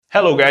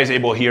Hello guys,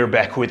 Abel here,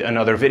 back with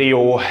another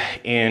video.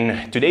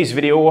 In today's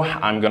video,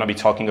 I'm gonna be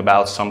talking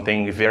about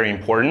something very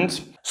important.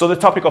 So the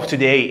topic of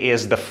today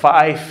is the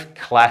 5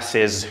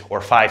 classes or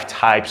 5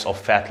 types of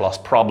fat loss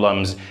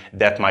problems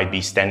that might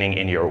be standing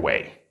in your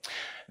way.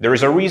 There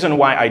is a reason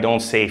why I don't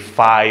say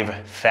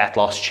 5 fat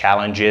loss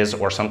challenges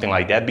or something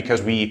like that,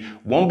 because we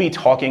won't be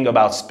talking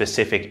about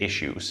specific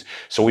issues.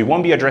 So we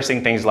won't be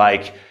addressing things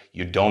like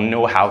you don't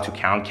know how to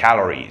count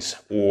calories,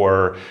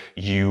 or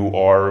you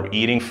are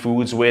eating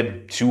foods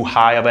with too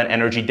high of an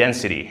energy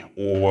density,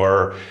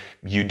 or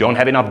you don't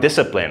have enough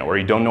discipline, or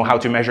you don't know how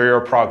to measure your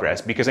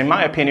progress. Because in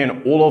my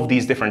opinion, all of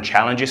these different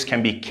challenges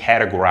can be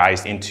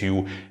categorized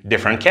into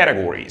different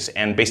categories.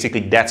 And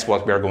basically that's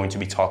what we're going to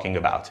be talking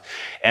about.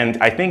 And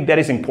I think that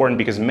is important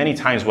because many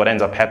times what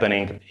ends up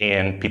happening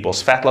in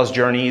people's fat loss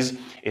journeys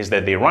is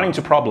that they run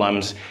into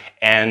problems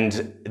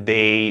and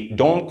they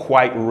don't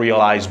quite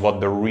realize what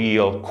the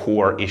real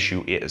core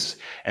issue is.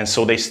 And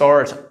so they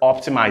start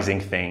optimizing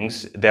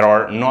things that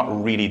are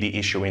not really the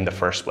issue in the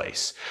first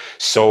place.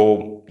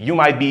 So you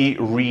might be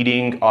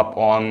reading up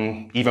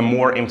on even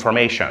more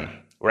information,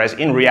 whereas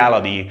in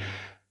reality,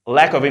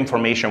 lack of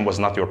information was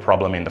not your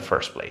problem in the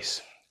first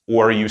place.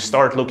 Or you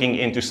start looking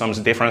into some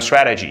different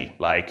strategy,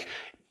 like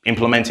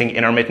implementing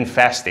intermittent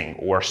fasting,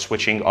 or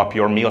switching up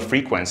your meal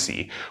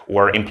frequency,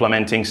 or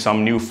implementing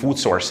some new food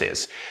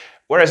sources.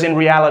 Whereas in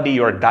reality,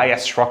 your diet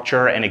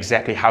structure and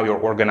exactly how you're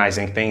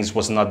organizing things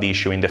was not the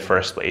issue in the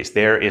first place.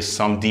 There is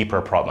some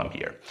deeper problem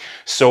here.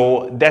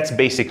 So that's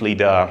basically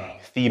the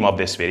theme of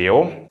this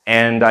video.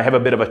 And I have a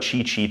bit of a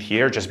cheat sheet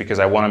here just because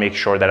I want to make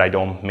sure that I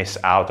don't miss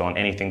out on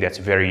anything that's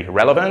very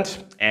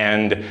relevant.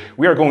 And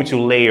we are going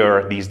to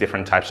layer these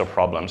different types of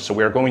problems. So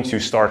we're going to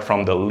start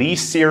from the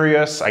least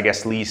serious, I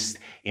guess least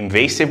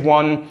invasive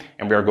one,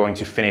 and we're going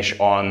to finish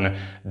on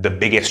the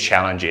biggest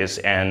challenges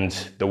and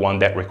the one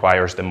that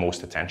requires the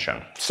most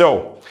attention.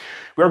 So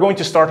we're going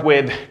to start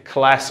with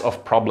class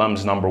of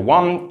problems number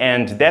 1,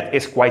 and that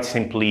is quite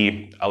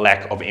simply a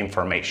lack of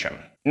information.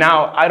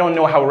 Now, I don't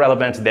know how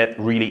relevant that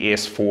really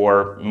is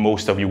for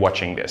most of you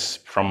watching this.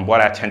 From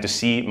what I tend to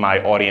see, my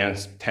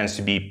audience tends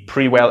to be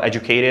pretty well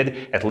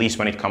educated, at least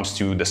when it comes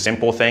to the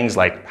simple things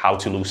like how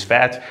to lose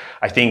fat.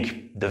 I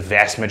think the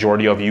vast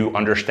majority of you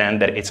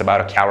understand that it's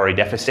about a calorie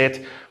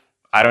deficit.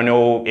 I don't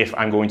know if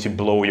I'm going to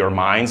blow your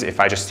minds if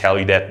I just tell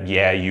you that,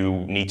 yeah,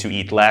 you need to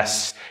eat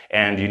less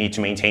and you need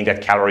to maintain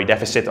that calorie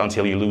deficit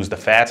until you lose the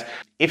fat.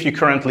 If you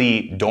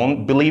currently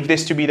don't believe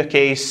this to be the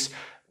case,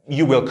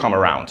 you will come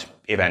around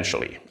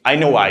eventually. I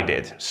know I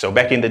did. So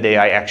back in the day,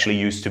 I actually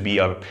used to be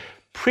a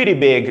pretty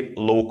big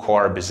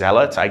low-carb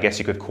zealot. I guess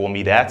you could call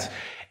me that.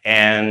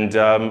 And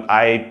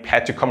I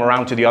had to come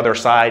around to the other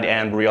side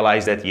and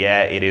realize that,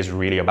 yeah, it is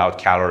really about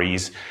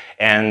calories.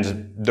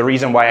 And the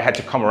reason why I had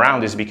to come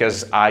around is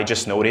because I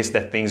just noticed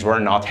that things were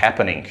not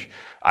happening.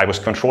 I was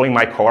controlling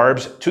my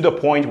carbs to the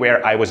point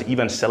where I was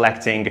even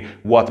selecting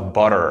what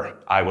butter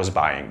I was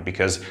buying,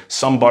 because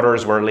some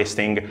butters were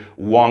listing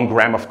 1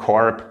 gram of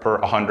carb per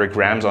 100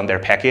 grams on their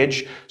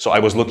package. So I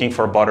was looking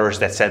for butters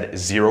that said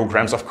 0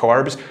 grams of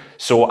carbs.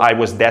 So I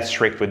was that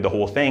strict with the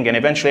whole thing. And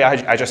eventually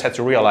I just had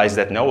to realize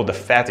that no, the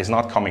fat is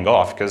not coming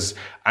off because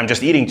I'm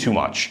just eating too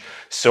much.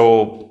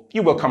 So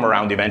you will come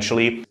around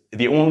eventually.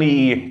 The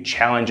only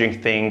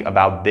challenging thing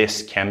about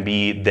this can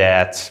be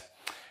that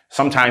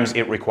sometimes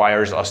it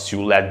requires us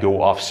to let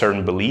go of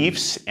certain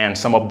beliefs, and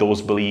some of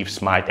those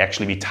beliefs might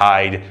actually be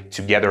tied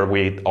together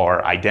with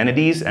our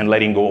identities, and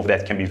letting go of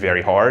that can be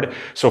very hard.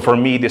 So for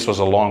me, this was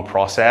a long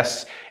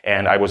process,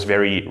 and I was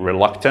very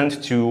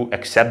reluctant to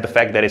accept the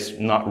fact that it's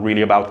not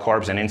really about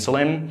carbs and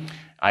insulin.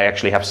 I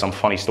actually have some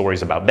funny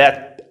stories about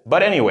that.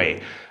 But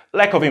anyway,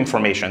 lack of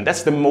information,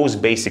 that's the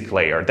most basic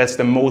layer. That's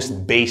the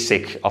most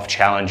basic of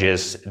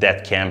challenges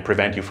that can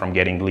prevent you from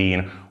getting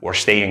lean or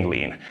staying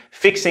lean.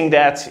 Fixing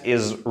that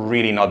is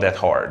really not that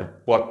hard.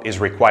 What is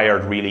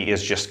required really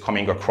is just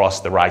coming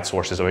across the right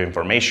sources of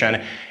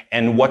information.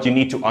 And what you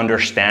need to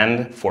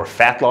understand for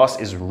fat loss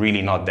is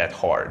really not that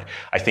hard.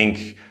 I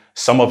think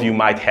some of you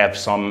might have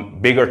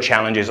some bigger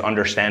challenges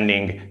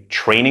understanding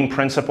training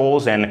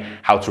principles and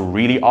how to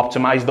really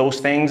optimize those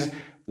things.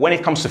 When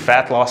it comes to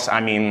fat loss, I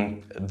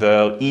mean,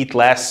 the eat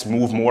less,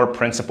 move more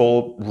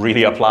principle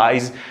really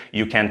applies.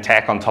 You can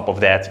tack on top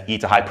of that,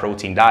 eat a high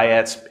protein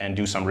diet and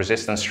do some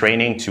resistance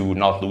training to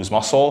not lose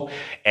muscle.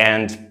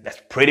 And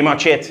that's pretty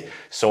much it.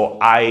 So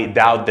I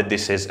doubt that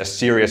this is a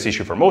serious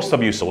issue for most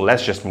of you. So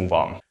let's just move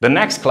on. The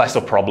next class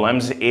of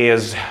problems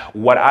is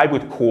what I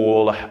would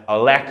call a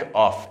lack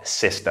of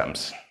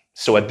systems.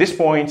 So at this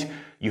point,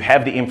 you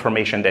have the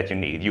information that you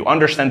need. You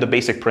understand the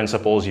basic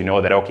principles. You know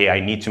that, okay, I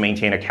need to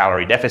maintain a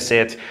calorie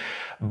deficit,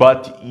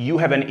 but you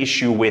have an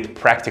issue with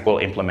practical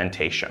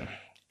implementation.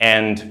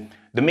 And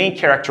the main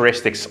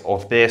characteristics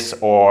of this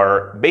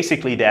are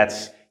basically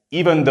that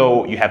even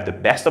though you have the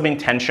best of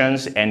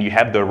intentions and you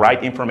have the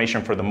right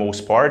information for the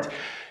most part,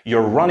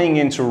 you're running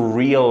into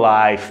real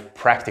life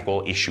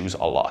practical issues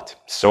a lot.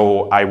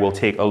 So I will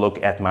take a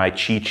look at my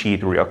cheat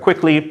sheet real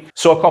quickly.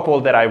 So a couple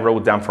that I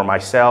wrote down for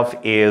myself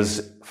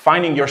is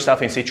finding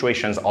yourself in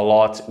situations a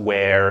lot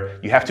where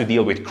you have to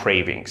deal with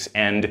cravings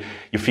and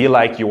you feel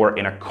like you're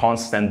in a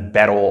constant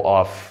battle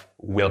of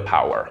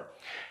willpower.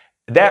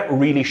 That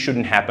really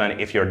shouldn't happen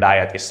if your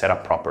diet is set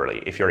up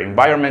properly. If your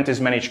environment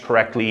is managed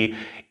correctly,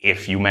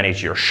 if you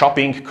manage your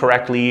shopping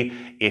correctly,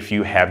 if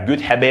you have good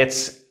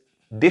habits,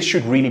 this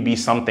should really be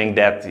something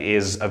that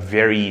is a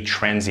very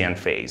transient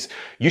phase.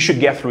 You should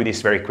get through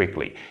this very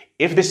quickly.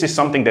 If this is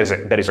something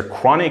that is a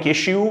chronic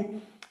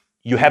issue,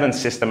 you haven't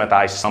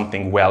systematized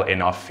something well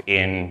enough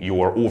in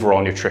your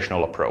overall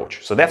nutritional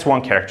approach. So that's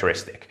one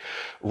characteristic.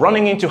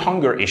 Running into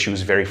hunger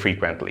issues very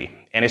frequently,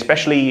 and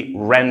especially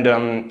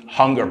random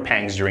hunger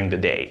pangs during the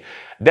day.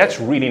 That's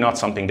really not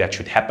something that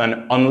should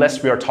happen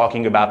unless we are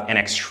talking about an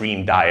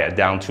extreme diet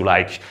down to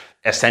like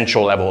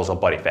essential levels of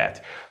body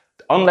fat.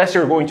 Unless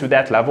you're going to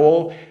that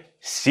level,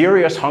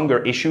 serious hunger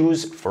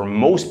issues for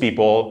most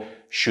people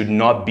should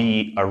not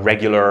be a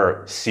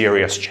regular,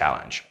 serious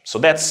challenge. So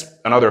that's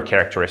another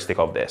characteristic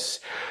of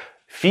this.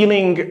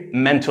 Feeling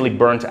mentally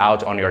burnt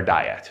out on your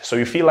diet. So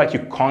you feel like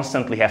you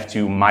constantly have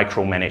to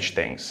micromanage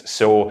things.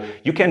 So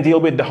you can deal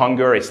with the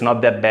hunger, it's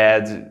not that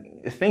bad.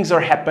 Things are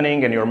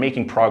happening and you're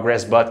making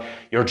progress, but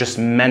you're just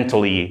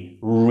mentally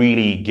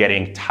really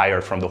getting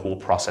tired from the whole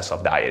process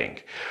of dieting.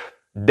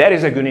 That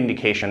is a good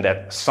indication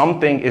that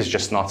something is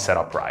just not set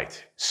up right.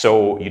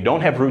 So you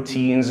don't have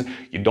routines,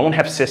 you don't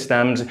have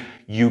systems,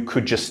 you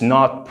could just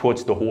not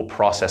put the whole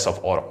process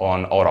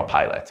on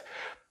autopilot.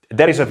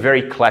 That is a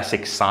very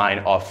classic sign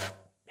of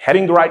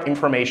having the right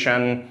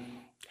information,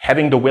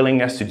 having the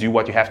willingness to do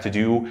what you have to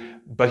do,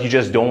 but you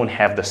just don't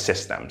have the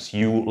systems.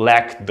 You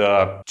lack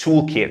the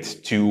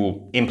toolkit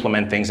to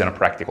implement things in a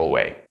practical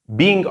way.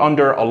 Being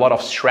under a lot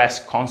of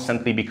stress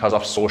constantly because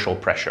of social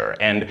pressure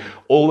and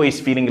always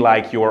feeling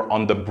like you're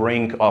on the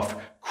brink of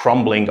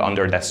crumbling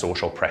under that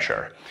social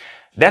pressure.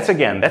 That's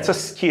a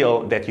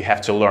skill that you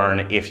have to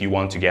learn if you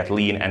want to get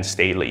lean and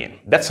stay lean.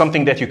 That's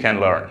something that you can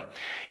learn.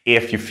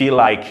 If you feel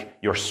like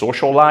your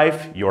social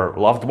life, your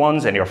loved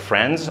ones and your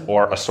friends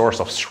are a source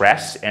of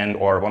stress and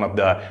or one of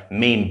the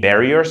main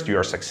barriers to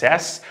your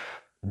success,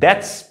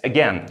 that's,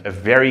 again, a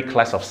very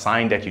classic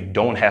sign that you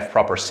don't have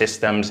proper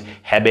systems,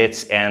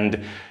 habits,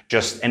 and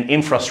just an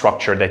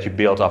infrastructure that you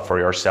built up for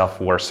yourself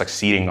who are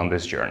succeeding on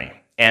this journey.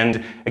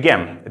 And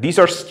again, these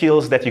are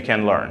skills that you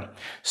can learn.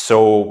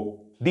 So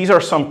these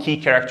are some key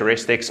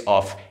characteristics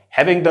of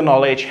having the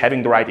knowledge,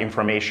 having the right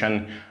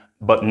information,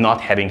 but not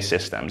having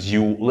systems.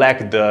 You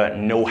lack the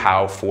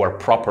know-how for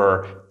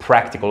proper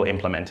practical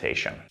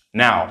implementation.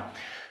 Now,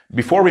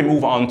 before we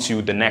move on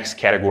to the next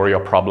category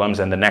of problems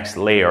and the next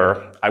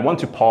layer, I want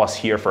to pause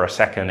here for a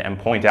second and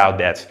point out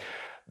that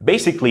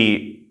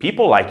basically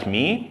people like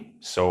me,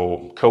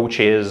 so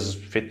coaches,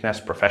 fitness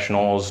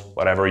professionals,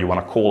 whatever you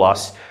want to call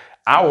us,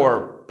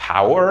 our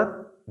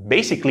power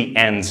basically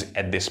ends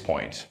at this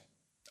point.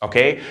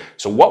 Okay,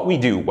 so what we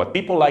do, what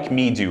people like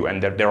me do,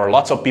 and there are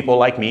lots of people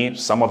like me,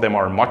 some of them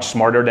are much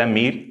smarter than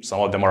me,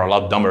 some of them are a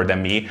lot dumber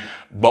than me,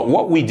 but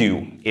what we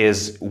do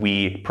is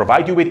we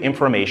provide you with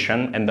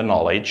information and the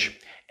knowledge,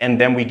 and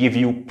then we give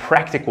you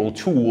practical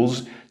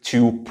tools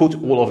to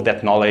put all of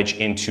that knowledge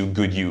into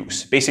good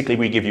use. Basically,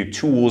 we give you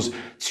tools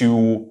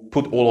to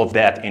put all of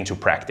that into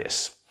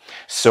practice.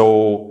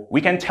 So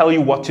we can tell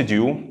you what to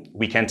do,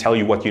 we can tell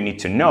you what you need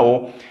to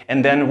know,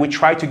 and then we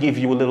try to give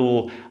you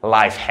little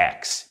life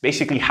hacks.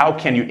 Basically, how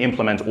can you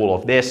implement all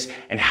of this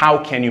and how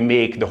can you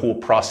make the whole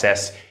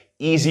process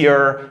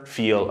easier,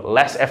 feel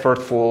less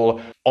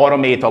effortful,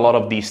 automate a lot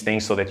of these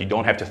things so that you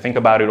don't have to think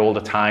about it all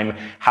the time.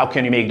 How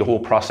can you make the whole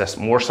process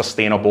more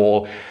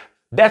sustainable?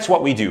 That's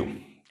what we do.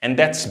 And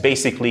that's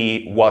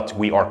basically what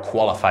we are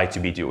qualified to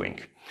be doing.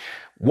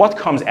 What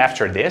comes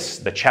after this,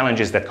 the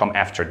challenges that come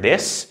after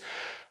this,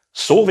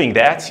 solving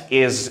that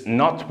is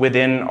not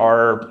within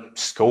our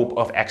scope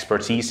of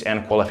expertise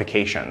and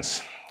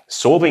qualifications.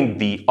 Solving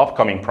the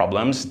upcoming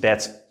problems,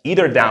 that's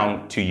either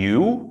down to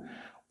you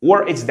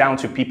or it's down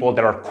to people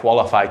that are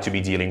qualified to be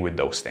dealing with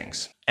those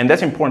things. And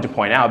that's important to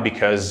point out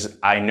because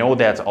I know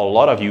that a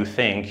lot of you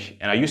think,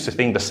 and I used to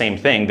think the same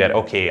thing, that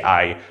okay,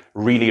 I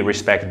really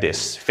respect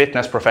this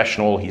fitness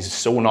professional, he's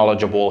so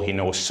knowledgeable, he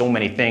knows so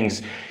many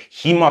things,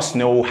 he must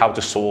know how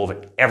to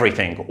solve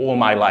everything, all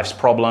my life's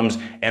problems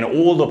and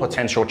all the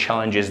potential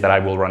challenges that I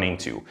will run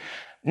into.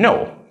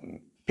 No,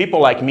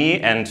 people like me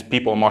and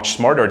people much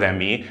smarter than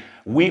me,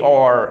 we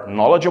are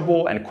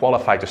knowledgeable and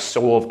qualified to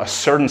solve a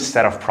certain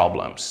set of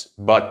problems,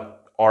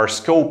 but our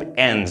scope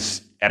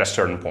ends at a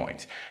certain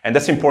point. And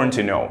that's important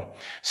to know.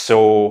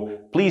 So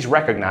please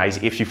recognize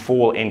if you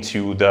fall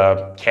into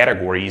the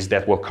categories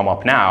that will come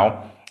up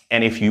now.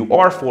 And if you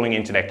are falling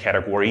into that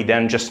category,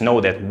 then just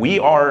know that we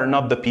are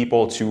not the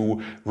people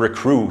to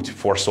recruit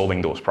for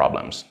solving those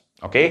problems.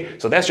 Okay?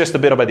 So that's just a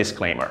bit of a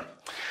disclaimer.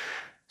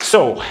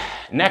 So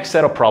next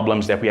set of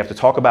problems that we have to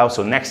talk about,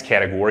 so next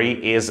category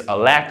is a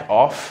lack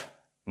of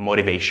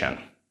motivation,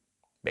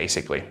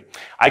 basically.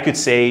 I could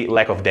say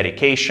lack of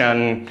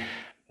dedication,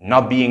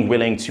 not being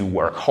willing to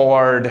work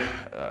hard,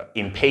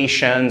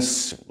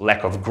 impatience,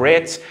 lack of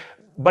grit.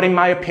 But in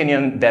my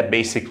opinion, that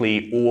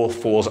basically all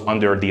falls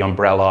under the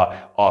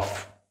umbrella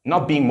of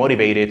not being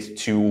motivated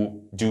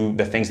to do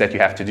the things that you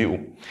have to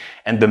do.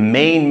 And the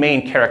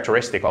main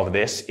characteristic of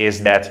this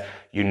is that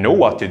you know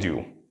what to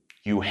do.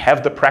 You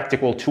have the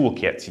practical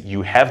toolkit,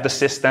 you have the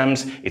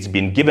systems, it's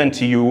been given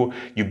to you,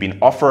 you've been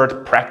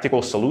offered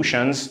practical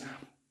solutions,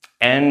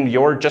 and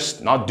you're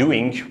just not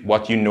doing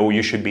what you know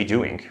you should be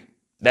doing.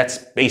 That's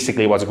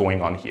basically what's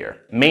going on here.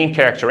 Main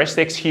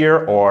characteristics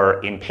here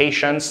are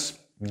impatience,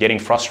 getting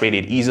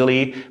frustrated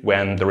easily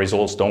when the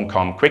results don't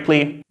come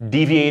quickly,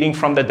 deviating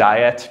from the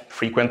diet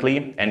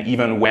frequently, and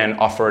even when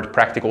offered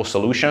practical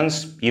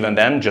solutions, even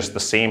then, just the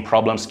same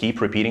problems keep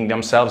repeating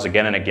themselves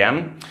again and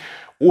again.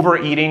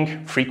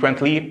 Overeating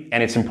frequently,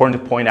 and it's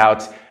important to point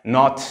out,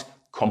 not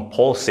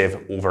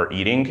compulsive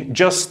overeating,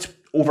 just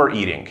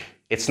overeating.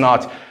 It's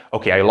not,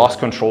 okay, I lost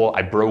control,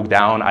 I broke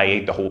down, I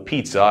ate the whole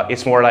pizza.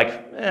 It's more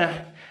like,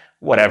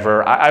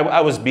 whatever. I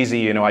was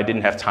busy, I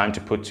didn't have time to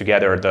put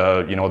together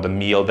the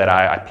meal that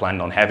I planned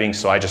on having,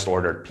 so I just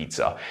ordered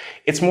pizza.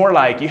 It's more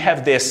like you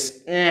have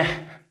this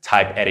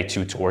type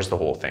attitude towards the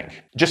whole thing.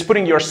 Just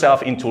putting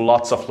yourself into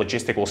lots of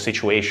logistical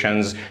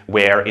situations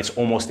where it's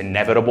almost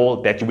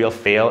inevitable that you will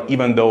fail,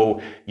 even though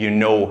you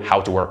know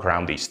how to work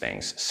around these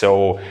things.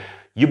 So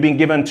you've been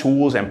given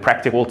tools and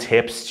practical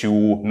tips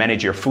to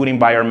manage your food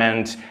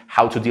environment,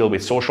 how to deal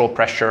with social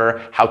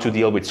pressure, how to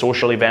deal with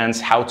social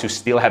events, how to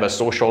still have a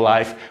social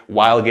life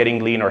while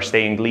getting lean or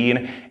staying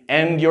lean,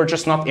 and you're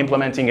just not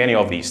implementing any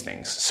of these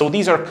things. So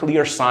these are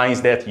clear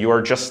signs that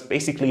you're just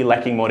basically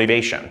lacking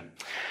motivation.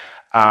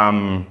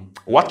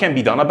 What can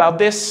be done about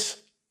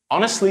this?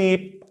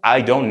 Honestly,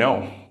 I don't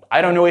know.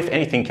 I don't know if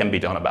anything can be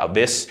done about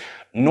this,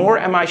 nor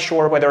am I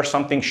sure whether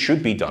something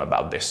should be done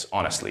about this,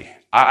 honestly.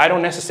 I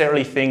don't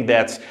necessarily think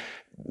that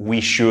we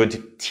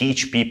should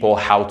teach people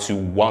how to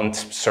want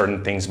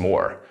certain things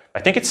more. I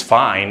think it's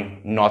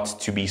fine not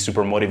to be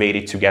super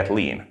motivated to get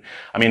lean.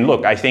 I mean,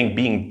 look, I think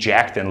being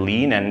jacked and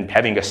lean and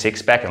having a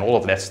six-pack and all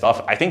of that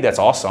stuff, I think that's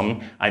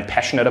awesome. I'm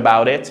passionate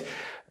about it,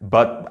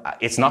 but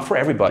it's not for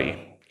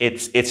everybody.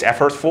 It's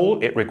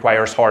effortful, it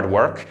requires hard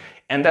work,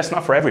 and that's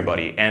not for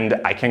everybody. And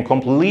I can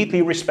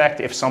completely respect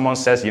if someone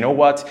says, you know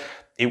what,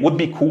 it would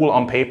be cool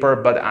on paper,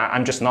 but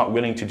I'm just not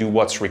willing to do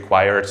what's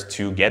required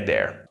to get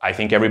there. I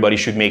think everybody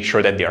should make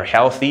sure that they're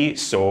healthy.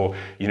 So,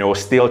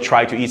 still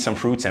try to eat some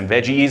fruits and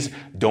veggies.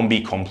 Don't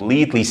be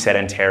completely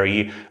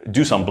sedentary.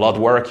 Do some blood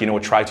work,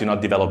 try to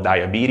not develop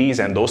diabetes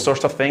and those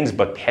sorts of things.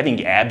 But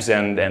having abs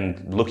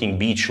and looking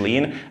beach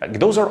lean,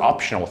 those are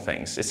optional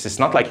things. It's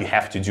not like you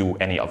have to do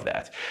any of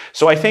that.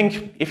 So I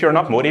think if you're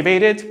not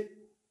motivated,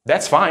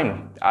 that's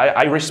fine.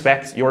 I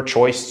respect your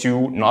choice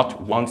to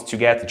not want to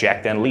get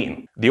jacked and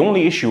lean. The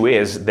only issue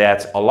is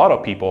that a lot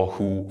of people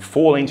who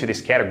fall into this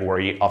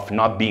category of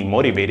not being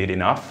motivated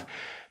enough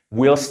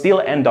will still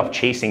end up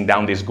chasing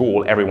down this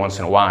goal every once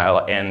in a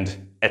while and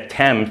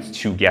attempt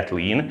to get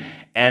lean,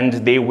 and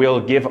they will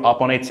give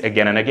up on it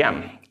again and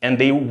again. And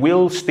they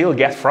will still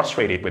get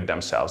frustrated with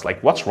themselves.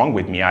 Like, what's wrong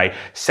with me? I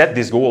set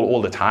this goal all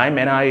the time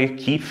and I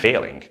keep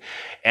failing.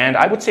 And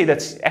I would say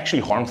that's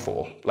actually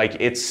harmful. Like,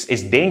 it's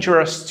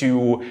dangerous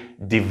to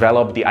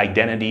develop the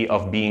identity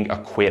of being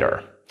a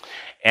quitter.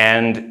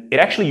 And it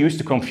actually used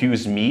to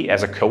confuse me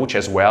as a coach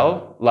as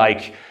well.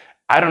 Like,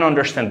 I don't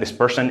understand, this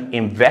person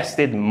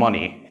invested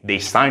money. They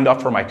signed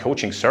up for my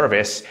coaching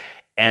service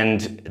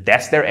and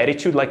that's their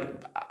attitude. Like,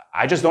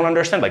 I just don't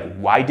understand. Like,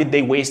 why did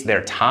they waste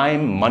their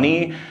time,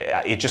 money?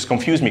 It just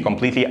confused me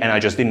completely and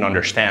I just didn't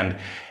understand.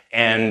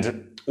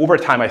 And over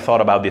time, I thought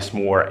about this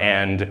more,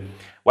 and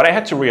what I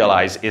had to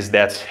realize is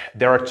that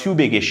there are two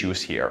big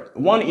issues here.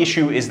 One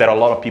issue is that a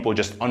lot of people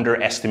just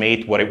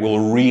underestimate what it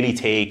will really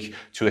take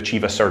to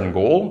achieve a certain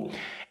goal.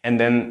 And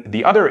then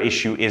the other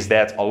issue is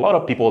that a lot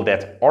of people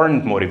that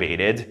aren't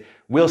motivated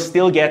will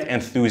still get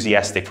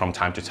enthusiastic from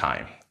time to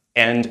time.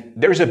 And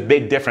there's a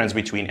big difference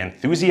between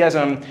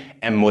enthusiasm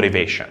and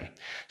motivation.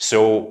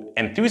 So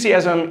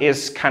enthusiasm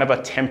is kind of a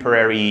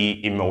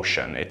temporary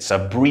emotion. It's a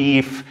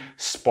brief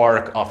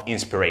spark of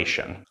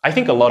inspiration. I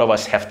think a lot of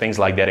us have things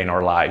like that in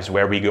our lives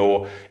where we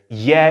go,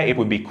 yeah, it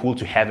would be cool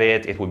to have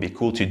it, it would be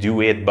cool to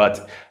do it,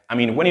 but I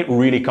mean, when it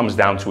really comes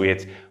down to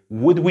it,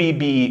 would we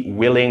be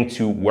willing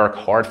to work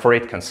hard for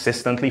it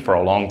consistently for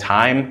a long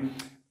time?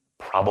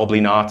 Probably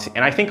not.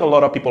 And I think a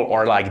lot of people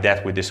are like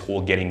that with this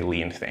whole getting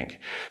lean thing.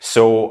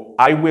 So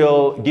I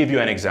will give you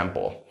an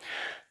example.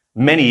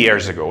 Many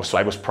years ago, so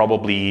I was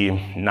probably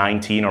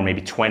 19 or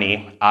maybe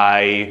 20,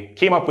 I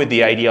came up with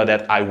the idea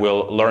that I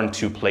will learn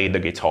to play the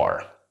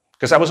guitar.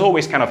 Because I was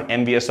always kind of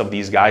envious of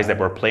these guys that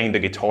were playing the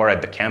guitar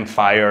at the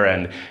campfire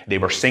and they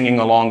were singing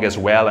along as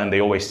well, and they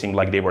always seemed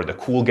like they were the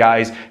cool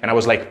guys. And I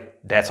was like,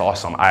 that's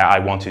awesome, I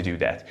want to do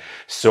that.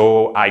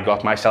 So I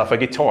got myself a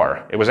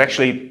guitar. It was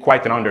actually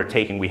quite an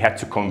undertaking. We had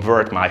to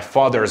convert my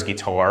father's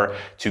guitar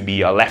to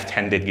be a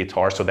left-handed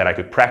guitar so that I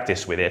could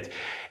practice with it.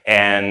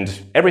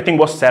 And everything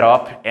was set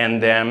up,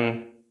 and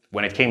then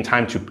when it came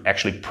time to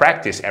actually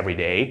practice every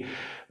day,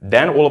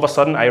 Then all of a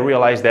sudden I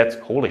realized that,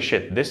 holy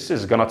shit, this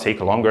is gonna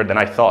take longer than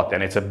I thought,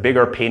 and it's a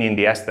bigger pain in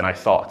the ass than I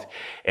thought.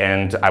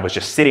 And I was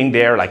just sitting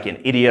there like an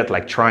idiot,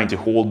 like trying to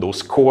hold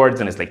those chords,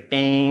 and it's like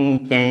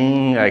ding,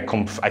 ding.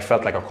 I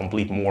felt like a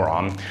complete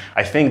moron.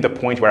 I think the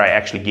point where I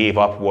actually gave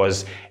up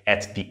was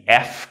at the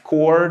F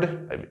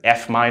chord,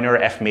 F minor,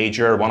 F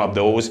major, one of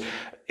those.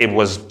 It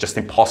was just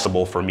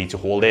impossible for me to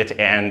hold it,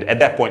 and at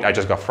that point I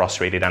just got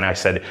frustrated and I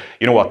said,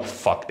 you know what,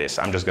 fuck this,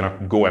 I'm just gonna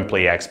go and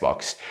play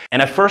Xbox.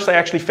 And at first I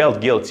actually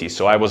felt guilty,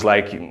 so I was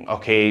like,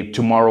 okay,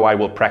 tomorrow I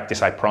will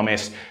practice, I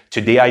promise.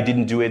 Today I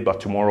didn't do it, but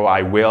tomorrow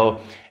I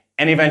will.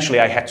 And eventually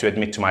I had to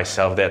admit to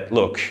myself that,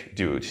 look,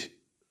 dude,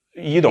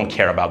 you don't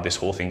care about this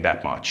whole thing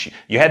that much.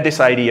 You had this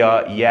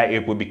idea, yeah,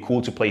 it would be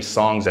cool to play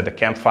songs at the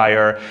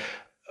campfire,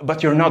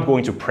 but you're not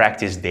going to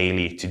practice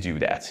daily to do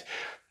that.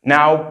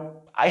 Now,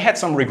 I had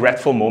some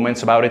regretful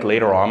moments about it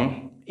later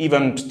on.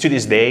 Even to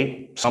this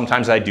day,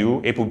 sometimes I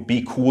do. It would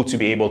be cool to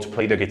be able to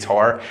play the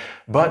guitar,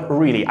 but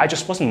really, I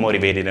just wasn't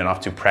motivated enough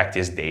to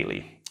practice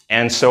daily.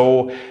 And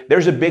so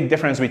there's a big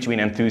difference between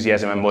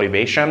enthusiasm and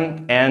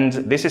motivation, and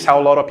this is how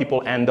a lot of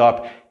people end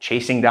up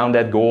chasing down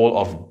that goal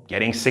of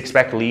getting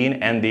six-pack lean,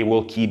 and they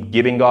will keep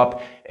giving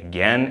up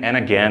again and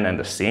again, and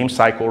the same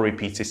cycle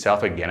repeats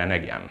itself again and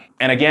again.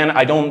 And again,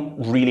 I don't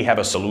really have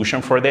a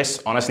solution for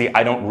this. Honestly,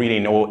 I don't really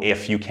know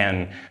if you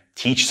can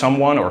teach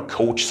someone or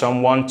coach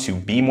someone to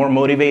be more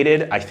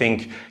motivated. I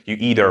think you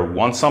either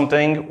want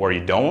something or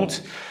you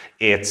don't.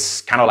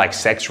 It's kind of like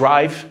sex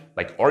drive.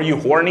 Like, are you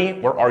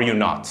horny or are you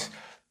not?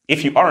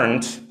 If you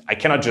aren't, I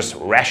cannot just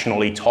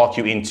rationally talk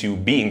you into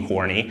being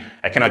horny.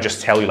 I cannot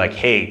just tell you like,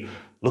 hey,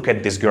 look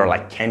at this girl,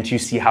 like, can't you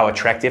see how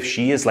attractive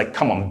she is? Like,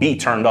 come on, be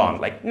turned on.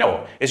 Like,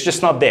 no, it's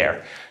just not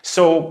there.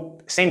 So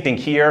same thing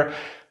here.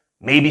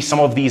 Maybe some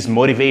of these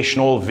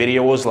motivational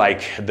videos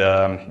like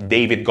the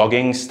David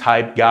Goggins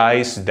type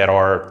guys that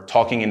are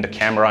talking in the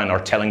camera and are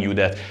telling you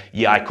that,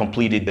 yeah, I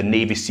completed the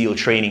Navy SEAL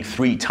training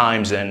 3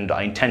 times and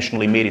I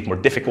intentionally made it more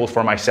difficult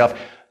for myself.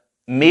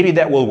 Maybe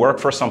that will work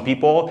for some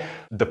people.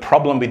 The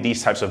problem with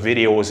these types of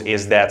videos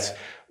is that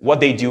what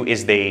they do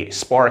is they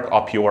spark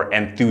up your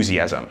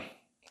enthusiasm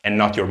and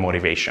not your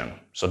motivation.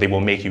 So they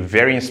will make you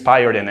very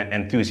inspired and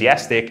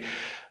enthusiastic.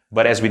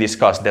 But as we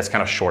discussed, that's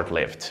kind of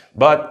short-lived.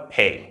 But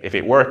hey, if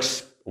it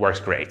works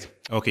great.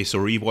 Okay, so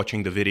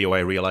rewatching the video, I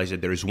realized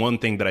that there is one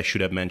thing that I should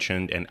have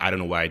mentioned, and I don't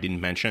know why I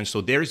didn't mention. So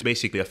there is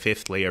basically a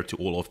 5th layer to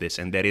all of this,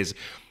 and that is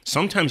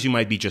sometimes you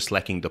might be just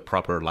lacking the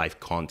proper life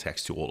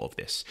context to all of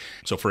this.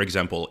 So for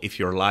example, if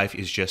your life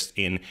is just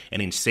in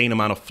an insane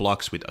amount of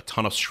flux with a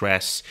ton of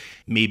stress,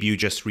 maybe you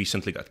just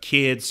recently got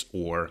kids,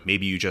 or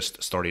maybe you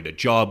just started a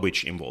job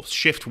which involves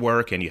shift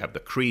work and you have the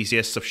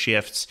craziest of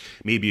shifts,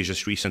 maybe you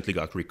just recently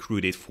got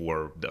recruited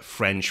for the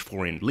French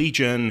Foreign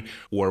Legion,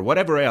 or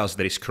whatever else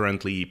that is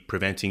currently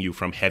preventing you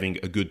from having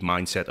a good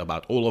mindset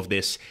about all of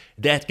this,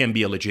 that can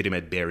be a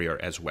legitimate barrier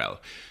as well.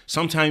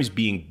 Sometimes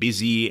being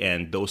busy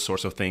and those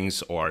sorts of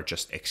things are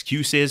just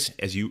excuses,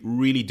 as you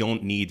really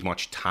don't need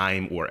much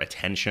time or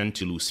attention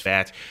to lose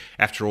fat.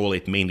 After all,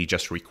 it mainly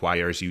just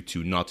requires you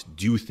to not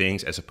do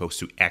things as opposed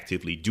to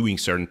actively doing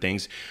certain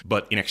things.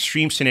 But in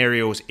extreme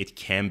scenarios, it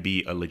can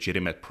be a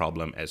legitimate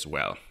problem as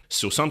well.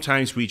 So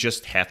sometimes we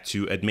just have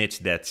to admit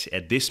that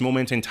at this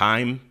moment in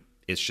time,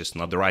 it's just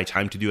not the right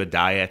time to do a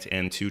diet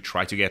and to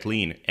try to get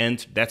lean,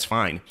 and that's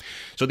fine.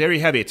 So there you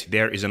have it.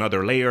 There is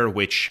another layer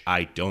which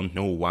I don't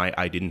know why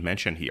I didn't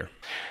mention here.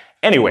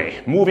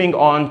 Anyway, moving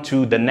on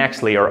to the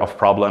next layer of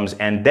problems,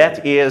 and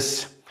that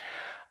is,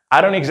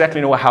 I don't exactly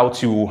know how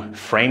to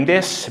frame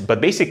this, but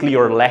basically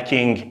you're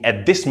lacking,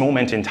 at this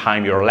moment in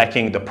time, you're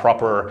lacking the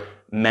proper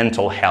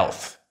mental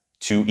health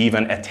to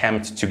even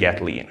attempt to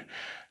get lean.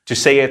 To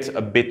say it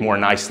a bit more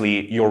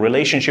nicely, your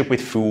relationship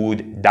with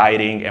food,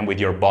 dieting, and with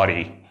your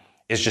body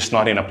is just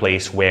not in a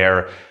place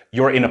where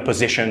you're in a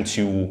position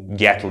to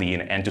get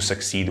lean and to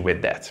succeed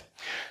with that.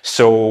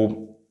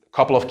 So a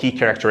couple of key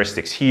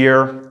characteristics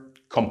here: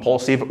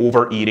 compulsive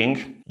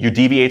overeating. You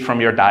deviate from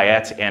your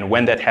diet, and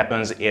when that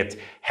happens, it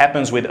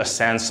happens with a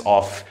sense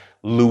of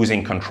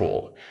losing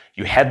control.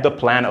 You had the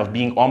plan of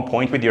being on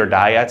point with your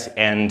diet,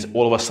 and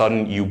all of a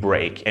sudden you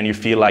break and you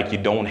feel like you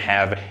don't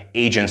have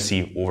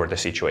agency over the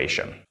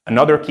situation.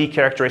 Another key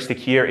characteristic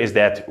here is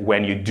that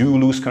when you do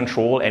lose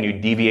control and you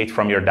deviate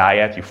from your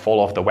diet, you fall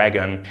off the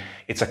wagon,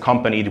 it's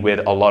accompanied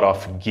with a lot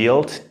of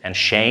guilt and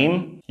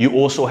shame. You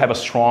also have a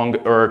strong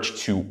urge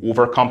to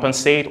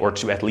overcompensate, or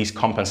to at least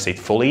compensate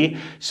fully.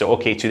 So,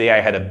 okay, today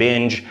I had a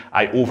binge,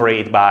 I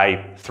overate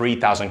by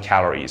 3,000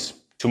 calories.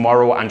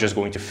 Tomorrow, I'm just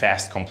going to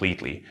fast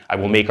completely. I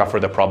will make up for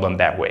the problem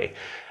that way.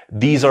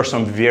 These are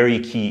some very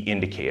key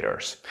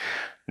indicators.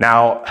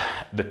 Now,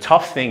 the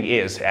tough thing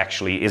is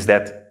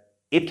that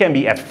it can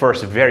be at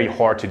first very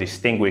hard to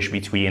distinguish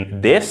between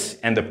this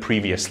and the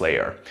previous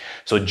layer.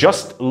 So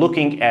just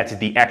looking at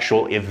the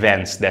actual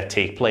events that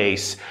take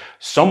place,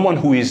 someone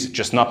who is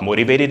just not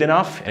motivated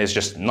enough and is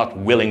just not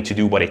willing to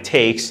do what it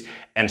takes,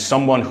 and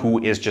someone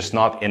who is just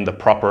not in the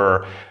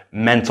proper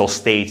mental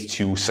state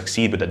to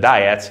succeed with the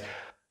diet,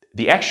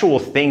 the actual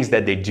things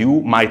that they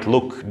do might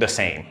look the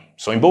same.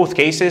 So in both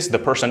cases, the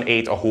person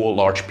ate a whole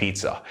large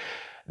pizza.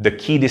 The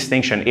key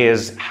distinction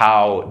is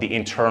how the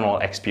internal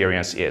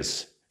experience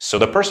is. So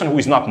the person who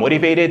is not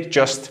motivated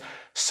just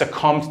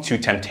succumbed to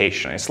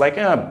temptation. It's like,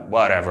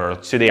 whatever,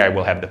 today I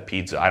will have the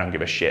pizza, I don't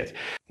give a shit.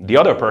 The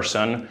other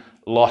person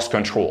lost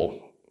control.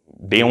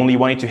 They only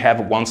wanted to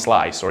have one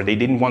slice, or they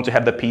didn't want to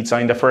have the pizza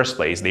in the first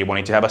place. They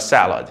wanted to have a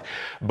salad.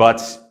 But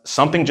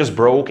something just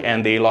broke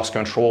and they lost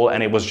control,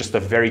 and it was just a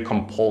very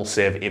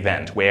compulsive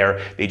event where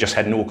they just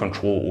had no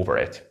control over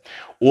it.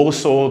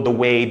 Also, the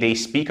way they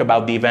speak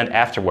about the event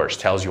afterwards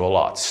tells you a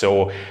lot.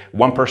 So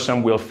one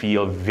person will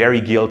feel very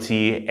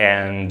guilty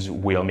and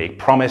will make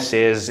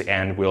promises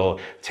and will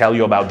tell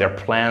you about their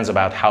plans,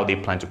 about how they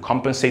plan to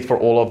compensate for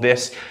all of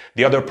this.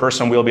 The other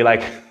person will be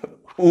like,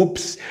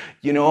 oops,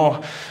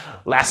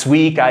 last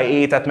week I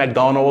ate at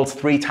McDonald's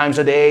 3 times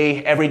a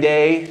day, every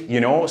day,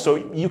 So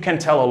you can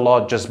tell a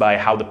lot just by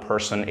how the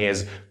person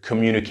is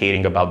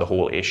communicating about the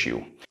whole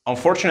issue.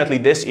 Unfortunately,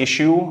 this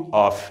issue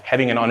of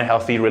having an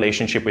unhealthy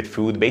relationship with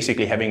food,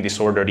 basically having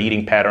disordered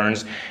eating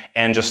patterns,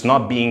 and just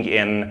not being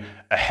in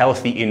a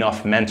healthy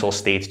enough mental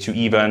state to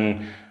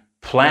even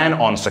plan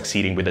on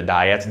succeeding with a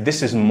diet,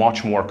 this is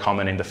much more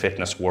common in the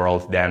fitness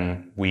world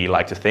than we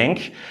like to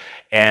think.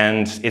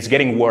 And it's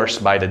getting worse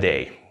by the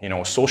day.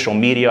 Social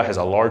media has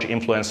a large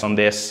influence on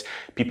this.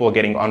 People are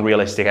getting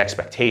unrealistic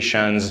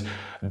expectations,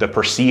 the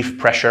perceived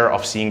pressure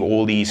of seeing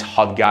all these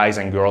hot guys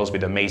and girls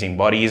with amazing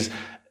bodies.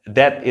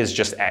 That is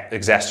just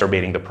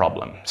exacerbating the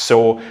problem.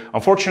 So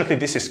unfortunately,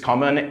 this is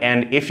common.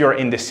 And if you're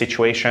in this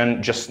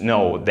situation, just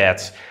know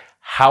that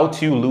how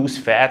to lose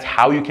fat,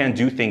 how you can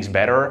do things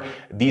better,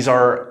 these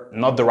are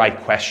not the right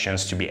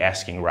questions to be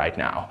asking right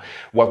now.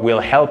 What will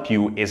help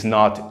you is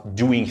not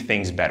doing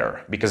things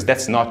better, because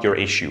that's not your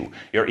issue.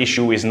 Your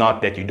issue is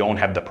not that you don't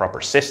have the proper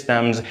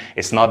systems.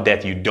 It's not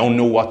that you don't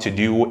know what to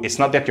do. It's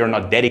not that you're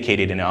not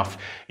dedicated enough.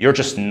 You're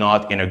just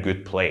not in a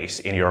good place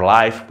in your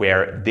life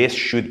where this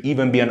should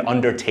even be an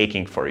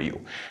undertaking for you.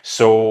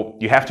 So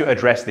you have to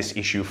address this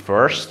issue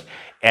first.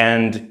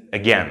 And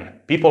again,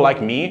 people like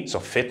me, so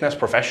fitness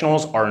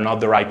professionals, are not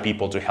the right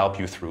people to help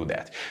you through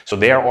that. So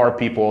there are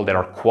people that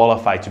are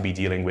qualified to be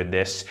dealing with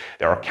this.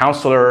 There are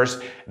counselors,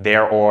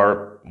 there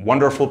are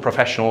wonderful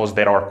professionals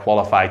that are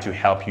qualified to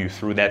help you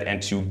through that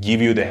and to give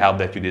you the help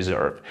that you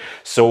deserve.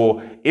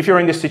 So if you're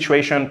in this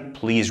situation,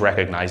 please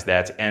recognize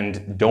that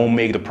and don't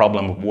make the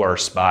problem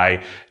worse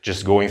by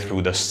just going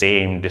through the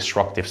same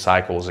destructive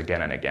cycles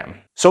again and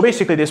again. So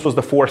basically this was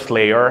the 4th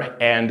layer,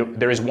 and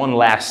there is one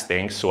last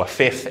thing, so a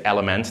 5th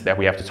element that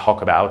we have to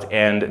talk about.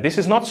 And this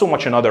is not so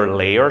much another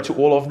layer to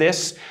all of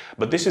this,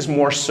 but this is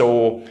more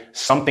so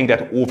something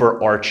that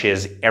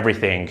overarches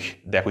everything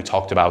that we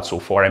talked about so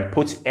far and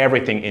puts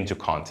everything into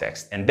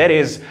context. And that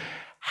is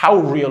how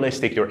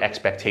realistic your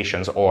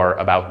expectations are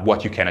about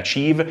what you can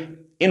achieve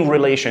in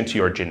relation to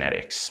your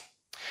genetics.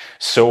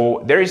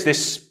 So there is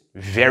this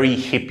very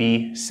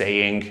hippie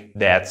saying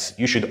that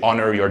you should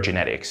honor your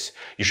genetics.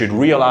 You should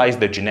realize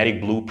the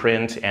genetic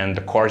blueprint and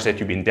the cards that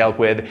you've been dealt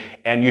with,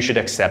 and you should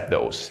accept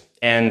those.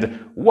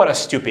 And what a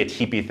stupid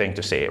hippie thing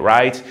to say,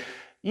 right?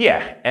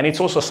 Yeah, and it's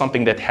also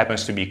something that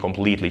happens to be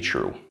completely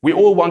true. We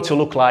all want to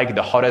look like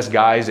the hottest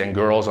guys and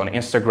girls on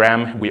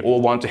Instagram. We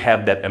all want to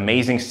have that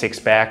amazing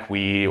six-pack.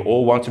 We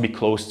all want to be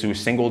close to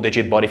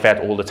single-digit body fat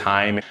all the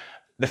time.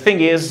 The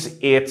thing is,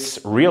 it's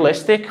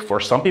realistic for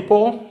some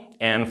people,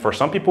 and for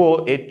some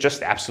people, it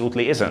just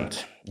absolutely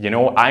isn't.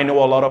 I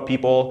know a lot of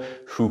people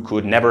who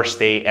could never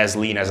stay as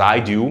lean as I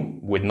do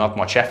with not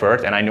much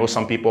effort. And I know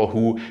some people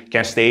who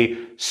can stay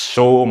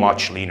so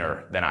much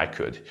leaner than I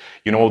could.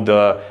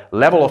 The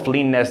level of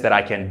leanness that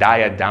I can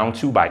diet down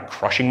to by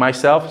crushing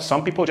myself,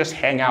 some people just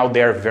hang out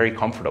there very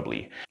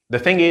comfortably. The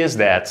thing is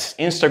that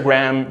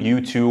Instagram,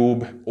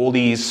 YouTube, all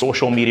these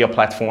social media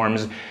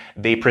platforms,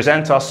 they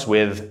present us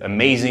with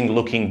amazing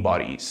looking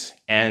bodies,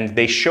 and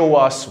they show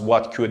us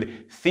what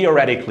could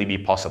theoretically be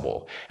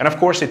possible. And of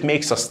course, it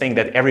makes us think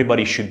that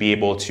everybody should be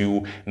able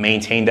to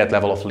maintain that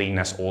level of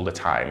leanness all the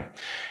time.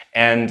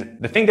 And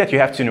the thing that you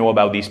have to know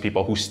about these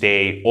people who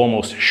stay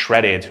almost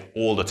shredded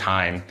all the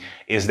time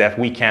is that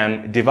we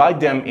can divide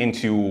them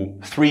into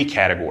 3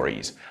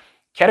 categories.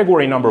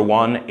 Category number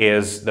 1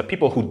 is the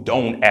people who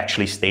don't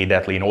actually stay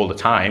that lean all the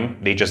time.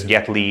 They just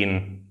get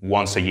lean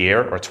once a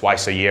year or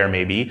twice a year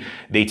maybe.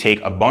 They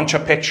take a bunch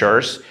of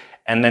pictures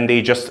and then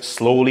they just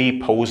slowly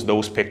post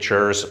those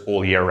pictures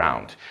all year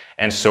round.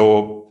 And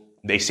so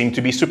they seem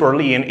to be super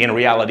lean. In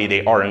reality,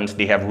 they aren't.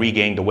 They have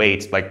regained the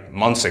weight like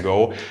months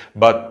ago,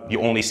 but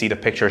you only see the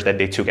pictures that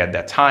they took at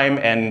that time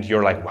and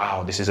you're like,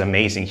 wow, this is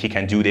amazing. He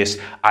can do this.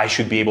 I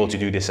should be able to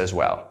do this as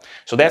well.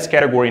 So that's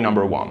category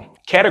number 1.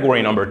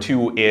 Category number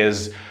 2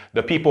 is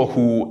the people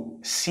who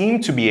seem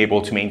to be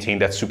able to maintain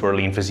that super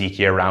lean physique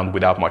year round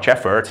without much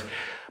effort.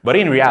 But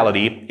in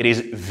reality, it is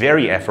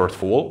very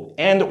effortful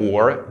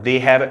and/or they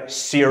have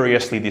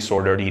seriously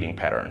disordered eating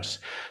patterns.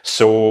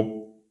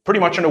 So pretty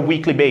much on a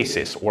weekly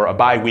basis or a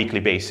bi-weekly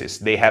basis.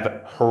 They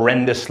have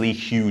horrendously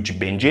huge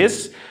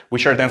binges,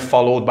 which are then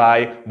followed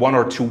by 1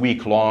 or 2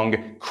 week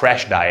long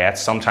crash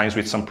diets, sometimes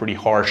with some pretty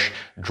harsh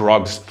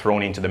drugs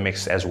thrown into the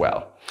mix as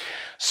well.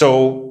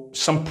 So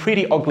some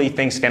pretty ugly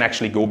things can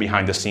actually go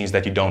behind the scenes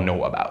that you don't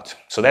know about.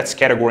 So that's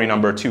category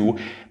number 2.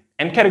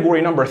 And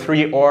category number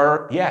 3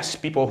 are, yes,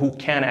 people who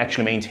can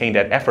actually maintain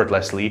that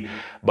effortlessly,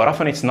 but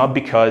often it's not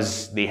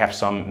because they have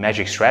some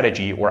magic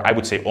strategy, or I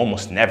would say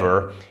almost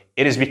never.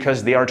 It is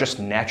because they are just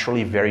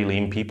naturally very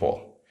lean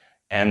people.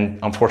 And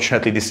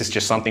unfortunately, this is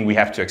just something we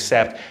have to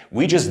accept.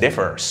 We just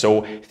differ.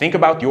 So think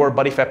about your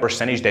body fat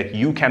percentage that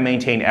you can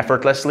maintain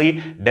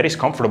effortlessly, that is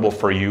comfortable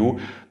for you.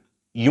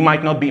 You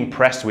might not be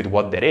impressed with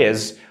what that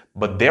is,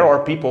 but there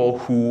are people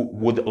who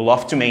would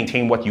love to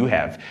maintain what you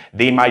have.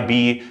 They might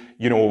be,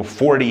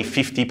 40,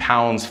 50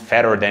 pounds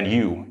fatter than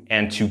you.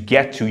 And to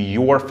get to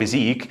your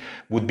physique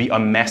would be a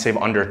massive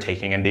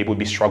undertaking, and they would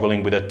be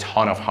struggling with a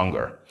ton of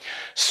hunger.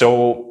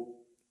 So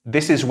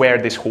this is where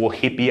this whole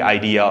hippie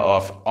idea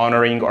of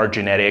honoring our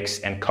genetics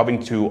and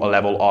coming to a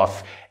level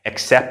of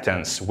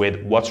acceptance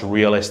with what's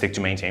realistic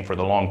to maintain for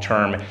the long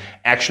term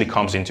actually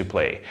comes into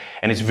play.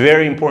 And it's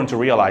very important to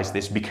realize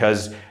this,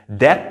 because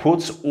that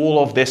puts all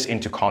of this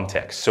into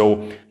context.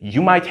 So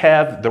you might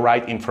have the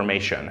right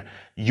information,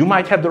 you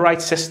might have the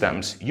right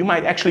systems, you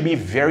might actually be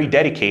very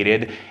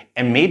dedicated,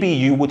 and maybe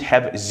you would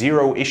have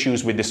zero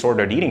issues with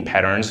disordered eating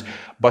patterns,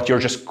 but you're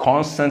just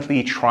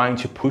constantly trying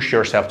to push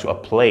yourself to a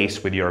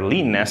place with your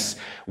leanness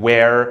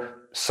where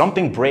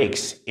something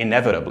breaks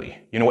inevitably.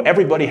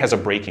 Everybody has a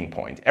breaking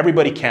point.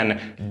 Everybody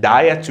can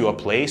diet to a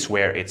place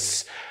where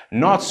it's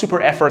not super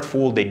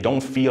effortful, they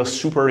don't feel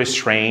super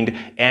restrained,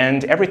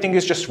 and everything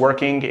is just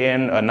working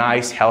in a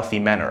nice, healthy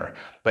manner.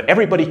 But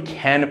everybody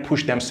can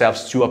push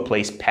themselves to a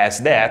place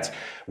past that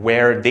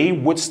where they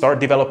would start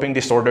developing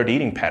disordered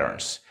eating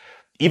patterns.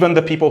 Even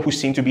the people who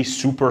seem to be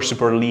super,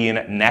 super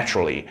lean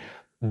naturally,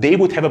 they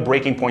would have a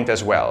breaking point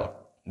as well.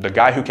 The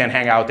guy who can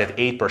hang out at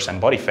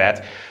 8% body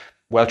fat,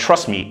 well,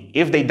 trust me,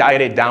 if they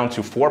dieted down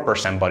to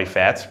 4% body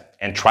fat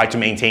and try to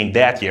maintain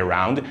that year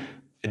round,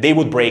 they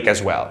would break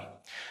as well.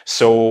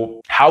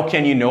 So how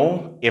can you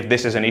know if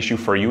this is an issue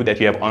for you, that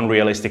you have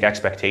unrealistic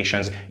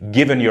expectations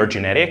given your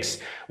genetics?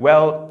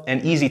 Well,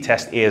 an easy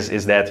test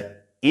is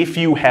that if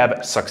you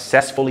have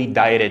successfully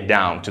dieted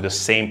down to the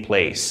same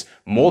place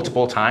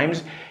multiple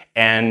times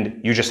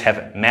and you just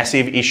have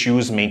massive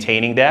issues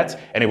maintaining that,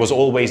 and it was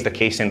always the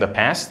case in the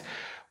past,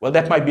 well,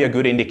 that might be a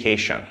good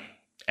indication.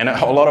 And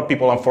a lot of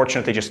people,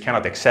 unfortunately, just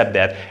cannot accept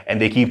that,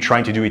 and they keep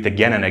trying to do it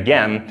again and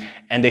again,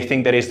 and they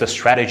think that is the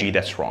strategy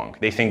that's wrong.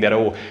 They think that,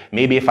 oh,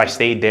 maybe if I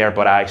stayed there,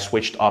 but I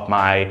switched up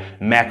my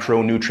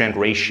macronutrient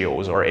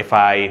ratios, or if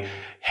I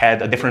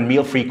had a different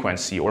meal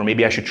frequency, or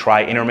maybe I should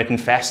try intermittent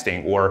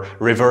fasting or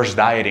reverse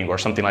dieting or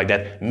something like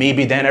that,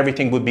 maybe then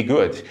everything would be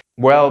good.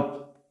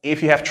 Well,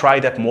 if you have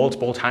tried that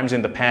multiple times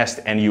in the past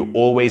and you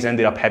always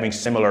ended up having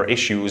similar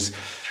issues,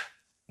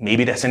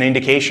 maybe that's an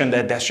indication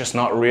that that's just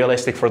not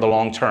realistic for the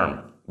long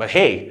term. But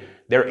hey,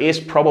 there is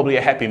probably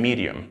a happy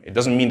medium. It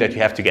doesn't mean that you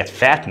have to get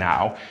fat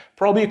now.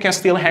 Probably you can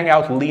still hang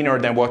out leaner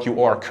than what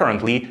you are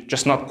currently,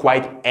 just not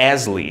quite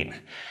as lean.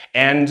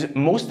 And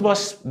most of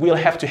us will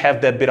have to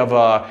have that bit of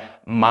a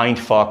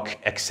mindfuck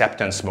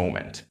acceptance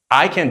moment.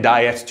 I can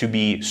diet to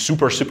be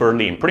super, super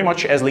lean, pretty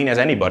much as lean as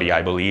anybody,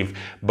 I believe.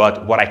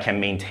 But what I can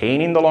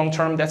maintain in the long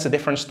term, that's a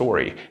different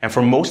story. And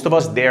for most of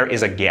us, there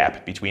is a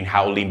gap between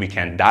how lean we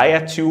can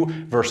diet to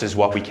versus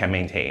what we can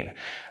maintain.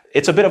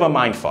 It's a bit of a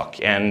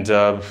mindfuck, and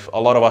a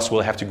lot of us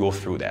will have to go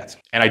through that.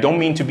 And I don't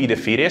mean to be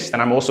defeatist,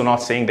 and I'm also not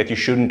saying that you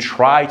shouldn't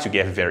try to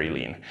get very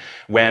lean.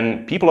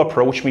 When people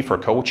approach me for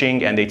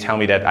coaching and they tell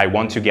me that I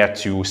want to get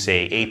to,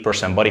 say,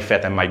 8% body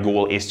fat and my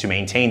goal is to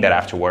maintain that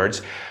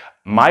afterwards,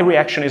 my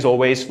reaction is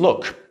always,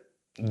 look,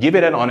 give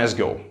it an honest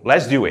go.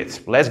 Let's do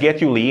it. Let's get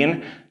you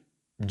lean.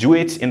 Do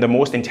it in the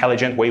most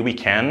intelligent way we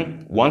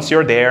can. Once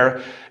you're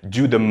there,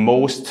 do the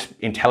most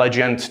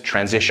intelligent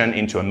transition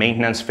into a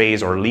maintenance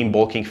phase or lean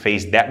bulking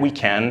phase that we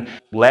can.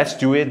 Let's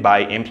do it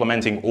by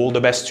implementing all the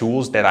best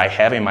tools that I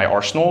have in my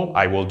arsenal.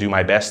 I will do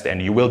my best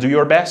and you will do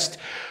your best.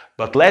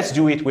 But let's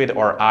do it with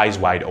our eyes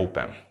wide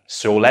open.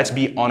 So let's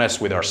be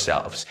honest with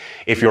ourselves.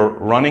 If you're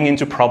running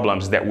into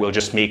problems that will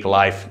just make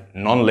life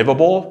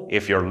non-livable,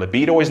 if your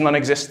libido is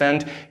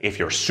non-existent, if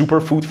you're super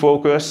food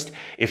focused,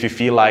 if you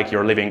feel like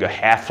you're living a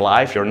half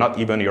life, you're not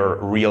even your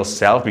real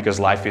self because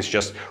life is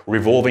just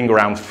revolving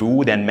around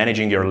food and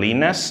managing your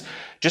leanness,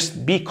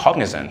 just be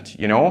cognizant,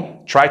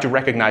 try to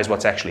recognize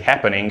what's actually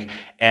happening,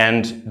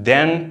 and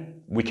then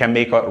we can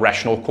make a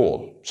rational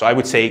call. So I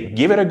would say,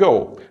 give it a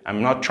go.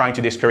 I'm not trying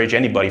to discourage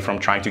anybody from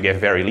trying to get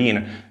very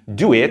lean.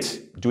 Do it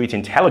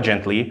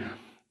intelligently,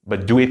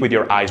 but do it with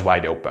your eyes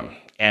wide open.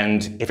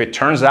 And if it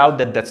turns out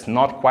that that's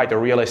not quite a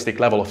realistic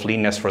level of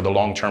leanness for the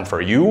long term for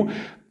you,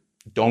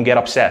 don't get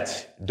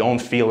upset. Don't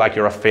feel like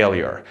you're a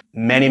failure.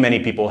 Many, many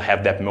people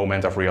have that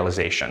moment of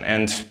realization,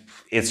 and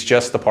it's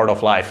just a part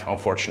of life,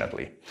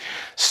 unfortunately.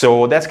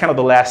 So that's kind of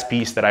the last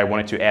piece that I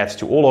wanted to add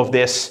to all of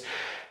this.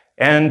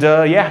 And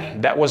yeah,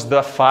 that was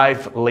the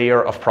 5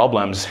 layer of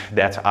problems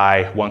that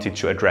I wanted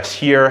to address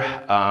here.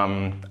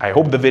 I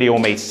hope the video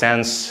made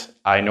sense.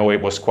 I know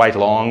it was quite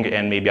long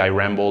and maybe I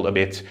rambled a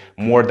bit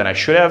more than I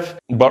should have,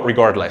 but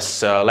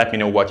regardless, let me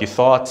know what you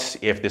thought,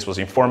 if this was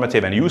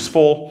informative and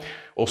useful.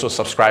 Also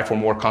subscribe for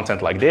more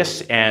content like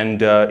this,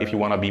 and if you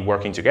want to be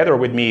working together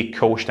with me,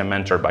 coached and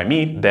mentored by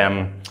me,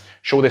 then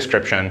show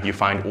description, you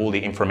find all the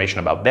information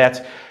about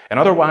that. And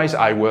otherwise,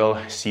 I will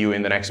see you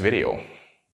in the next video.